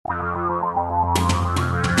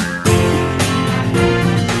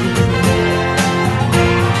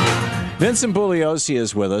Vincent Bugliosi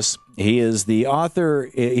is with us. He is the author,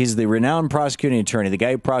 he's the renowned prosecuting attorney. The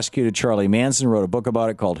guy who prosecuted Charlie Manson, wrote a book about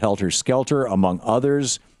it called Helter Skelter, among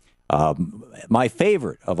others. My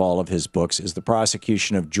favorite of all of his books is the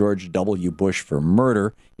prosecution of George W. Bush for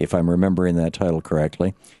murder, if I'm remembering that title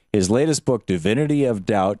correctly. His latest book, Divinity of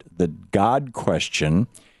Doubt, The God Question.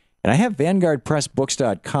 And I have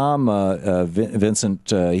VanguardPressBooks.com, Vincent,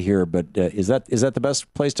 here, but is that the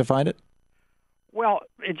best place to find it? Well,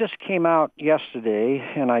 it just came out yesterday,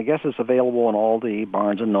 and I guess it's available in all the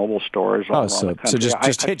Barnes and Noble stores all around the country. So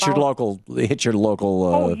just hit your local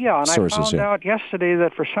Oh, yeah, and sources. I found out yesterday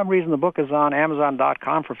that for some reason the book is on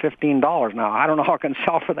Amazon.com for $15. Now, I don't know how it can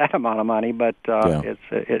sell for that amount of money, but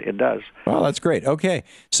it does. Well, that's great. Okay,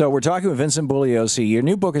 so we're talking with Vincent Bugliosi. Your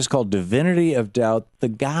new book is called Divinity of Doubt, The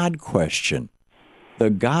God Question. The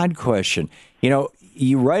God Question. You know,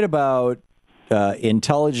 you write about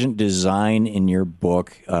intelligent design in your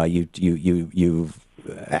book. You've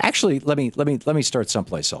actually let me start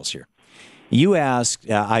someplace else here. You asked.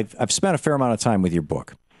 I've spent a fair amount of time with your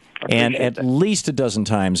book, and at least a dozen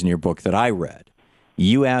times in your book that I read,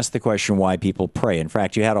 you asked the question why people pray. In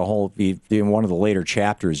fact, you had a whole in one of the later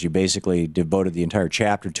chapters. You basically devoted the entire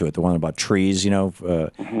chapter to it. The one about trees, you know, you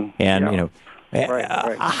know.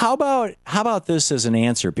 Right. How about this as an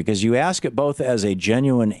answer? Because you ask it both as a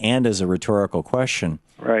genuine and as a rhetorical question.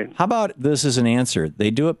 Right. How about this as an answer?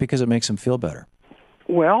 They do it because it makes them feel better.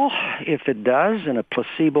 Well, if it does in a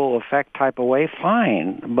placebo effect type of way,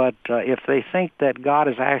 fine. But if they think that God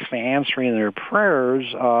is actually answering their prayers,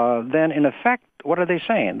 then in effect, what are they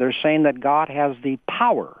saying? They're saying that God has the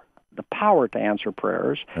power to answer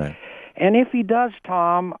prayers. Right. And if he does,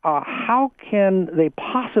 Tom, how can they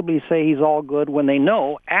possibly say he's all good when they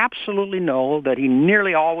absolutely know, that he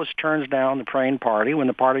nearly always turns down the praying party when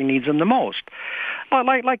the party needs him the most?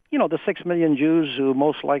 Like the 6 million Jews who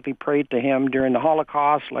most likely prayed to him during the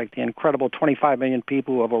Holocaust, like the incredible 25 million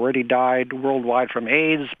people who have already died worldwide from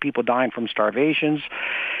AIDS, people dying from starvations.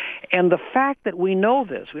 And the fact that we know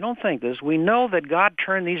this, we don't think this, we know that God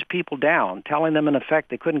turned these people down, telling them in effect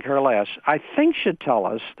they couldn't care less, I think should tell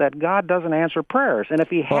us that God doesn't answer prayers. And if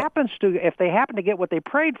they happen to get what they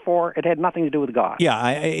prayed for, it had nothing to do with God.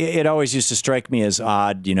 Yeah, it always used to strike me as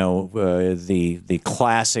odd, the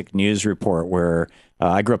classic news report where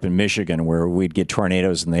I grew up in Michigan, where we'd get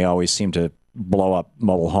tornadoes and they always seemed to blow up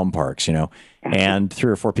mobile home parks, and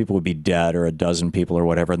 3 or 4 people would be dead, or a dozen people or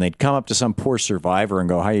whatever, and they'd come up to some poor survivor and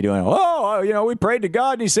go, "How you doing?" "Oh, we prayed to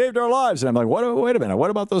God and he saved our lives." And I'm like, wait a minute,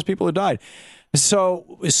 what about those people who died?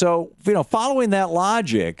 So following that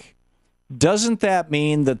logic, doesn't that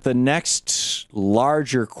mean that the next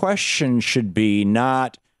larger question should be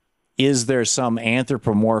not, is there some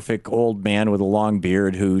anthropomorphic old man with a long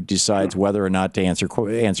beard who decides whether or not to answer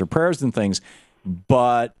prayers and things,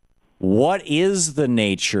 but what is the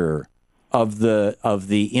nature of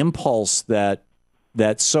the impulse that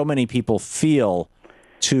so many people feel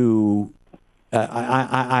to?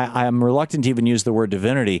 I am reluctant to even use the word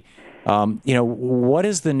divinity. What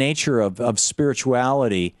is the nature of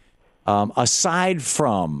spirituality aside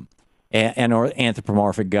from an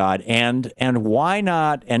anthropomorphic God, and why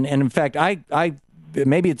not? And in fact, I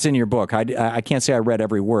maybe it's in your book. I can't say I read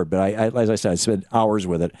every word, but I as I said, I spent hours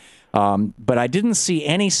with it. But I didn't see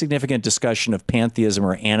any significant discussion of pantheism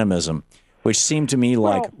or animism, which seemed to me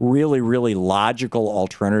like really, really logical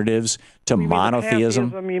alternatives to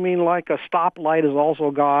monotheism. Pantheism, you mean like a stoplight is also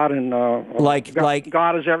God, and like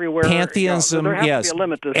God is everywhere? Pantheism, there has yes. to be a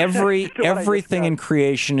limit to Everything in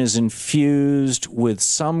creation is infused with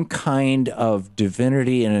some kind of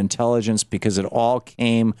divinity and intelligence because it all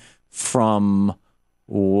came from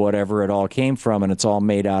whatever it all came from, and it's all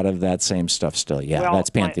made out of that same stuff still. Yeah, that's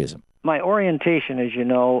pantheism. My orientation, as you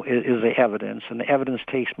know, is the evidence, and the evidence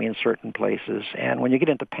takes me in certain places. And when you get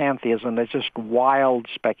into pantheism, that's just wild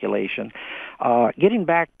speculation. Getting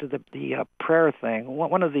back to the prayer thing,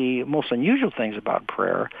 one of the most unusual things about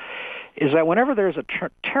prayer is that whenever there's a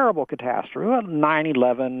terrible catastrophe,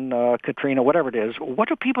 9/11, Katrina, whatever it is, what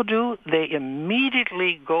do people do? They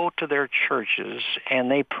immediately go to their churches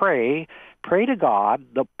and they pray to God,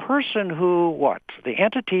 the person the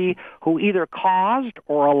entity who either caused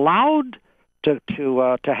or allowed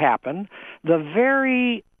to happen the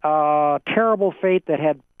very terrible fate that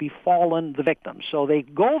had befallen the victims. So they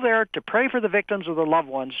go there to pray for the victims of their loved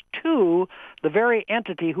ones to the very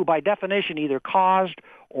entity who by definition either caused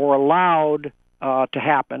or allowed to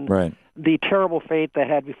happen the terrible fate that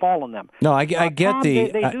had befallen them. No, I get Tom,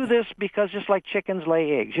 they do this because just like chickens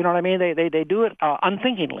lay eggs. You know what I mean? They do it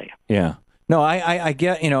unthinkingly. Yeah. No, I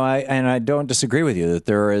get, and I don't disagree with you that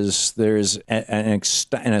there is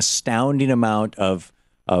an astounding amount of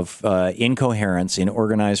of incoherence in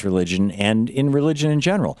organized religion and in religion in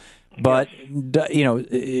general. But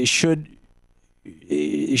should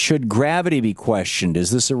gravity be questioned?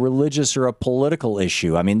 Is this a religious or a political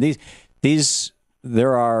issue? I mean,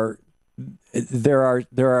 there are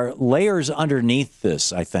layers underneath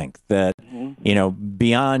this, I think, that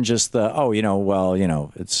beyond just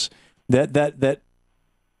the it's that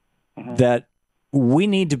we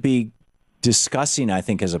need to be discussing, I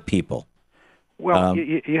think, as a people. Well,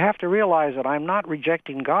 you have to realize that I'm not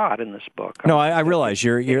rejecting God in this book. No, I realize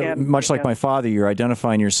you're much like my father. You're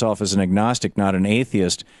identifying yourself as an agnostic, not an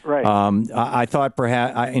atheist. Right. I thought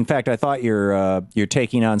in fact, I thought you're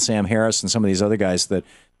taking on Sam Harris and some of these other guys that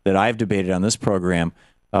I've debated on this program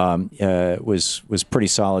was pretty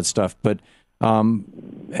solid stuff. But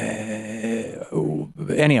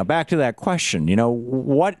anyhow, back to that question.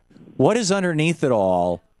 What is underneath it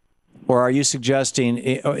all? Or are you suggesting,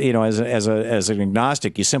 as an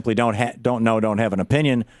agnostic, you simply don't have an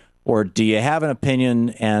opinion, or do you have an opinion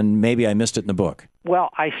and maybe I missed it in the book? Well,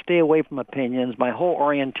 I stay away from opinions. My whole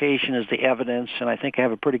orientation is the evidence, and I think I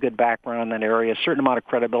have a pretty good background in that area, a certain amount of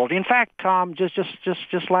credibility. In fact, Tom, just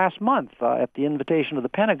last month, at the invitation of the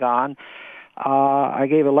Pentagon, I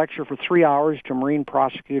gave a lecture for 3 hours to Marine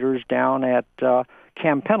prosecutors down at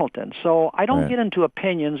Camp Pendleton. So I don't get into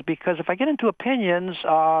opinions, because if I get into opinions,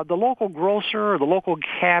 the local grocer or the local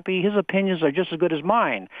cabbie, his opinions are just as good as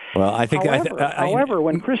mine. Well, I think however,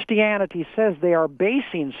 when Christianity says they are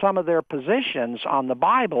basing some of their positions on the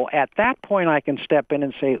Bible, at that point I can step in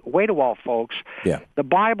and say, wait a while, folks. Yeah. The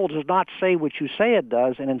Bible does not say what you say it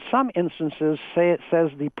does, and in some instances it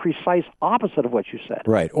says the precise opposite of what you said.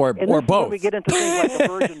 Right, or both. We get into things like the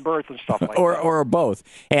virgin birth and stuff like that. Or both.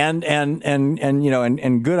 And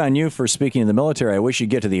good on you for speaking in the military. I wish you'd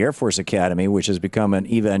get to the Air Force Academy, which has become an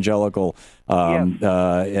evangelical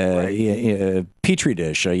petri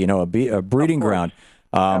dish, a breeding ground.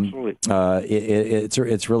 Absolutely.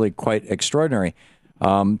 It's really quite extraordinary.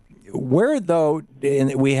 Where, though,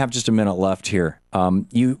 and we have just a minute left here,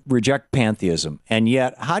 you reject pantheism, and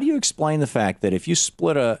yet how do you explain the fact that if you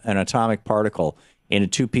split an atomic particle into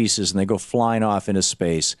two pieces and they go flying off into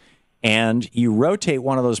space, and you rotate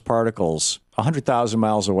one of those particles 100,000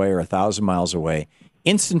 miles away or 1,000 miles away,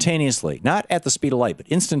 instantaneously, not at the speed of light, but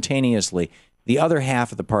instantaneously, the other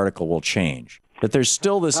half of the particle will change? That there's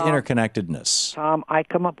still this interconnectedness. Tom, I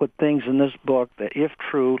come up with things in this book that, if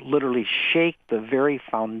true, literally shake the very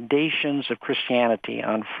foundations of Christianity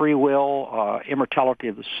on free will, immortality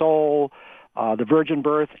of the soul, the virgin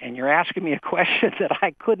birth, and you're asking me a question that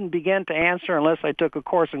I couldn't begin to answer unless I took a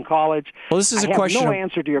course in college. Well, this is a question. I have no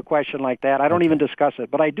answer to your question like that. I don't even discuss it.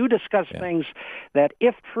 But I do discuss things that,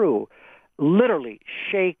 if true, literally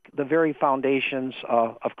shake the very foundations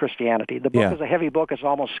of Christianity. The book is a heavy book. It's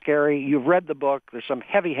almost scary. You've read the book. There's some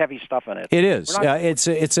heavy, heavy stuff in it. It is.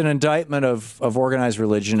 It's an indictment of organized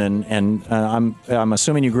religion, and I'm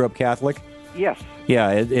assuming you grew up Catholic? Yes.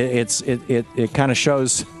 Yeah, it kind of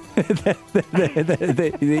shows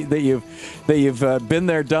that you've been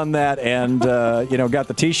there, done that, and got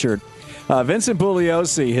the T-shirt. Vincent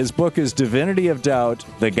Bugliosi, his book is Divinity of Doubt: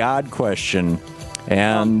 The God Question.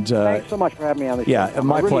 And thanks so much for having me on the show. Yeah,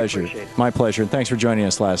 my pleasure. My pleasure. And thanks for joining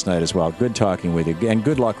us last night as well. Good talking with you, and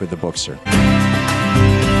good luck with the book, sir.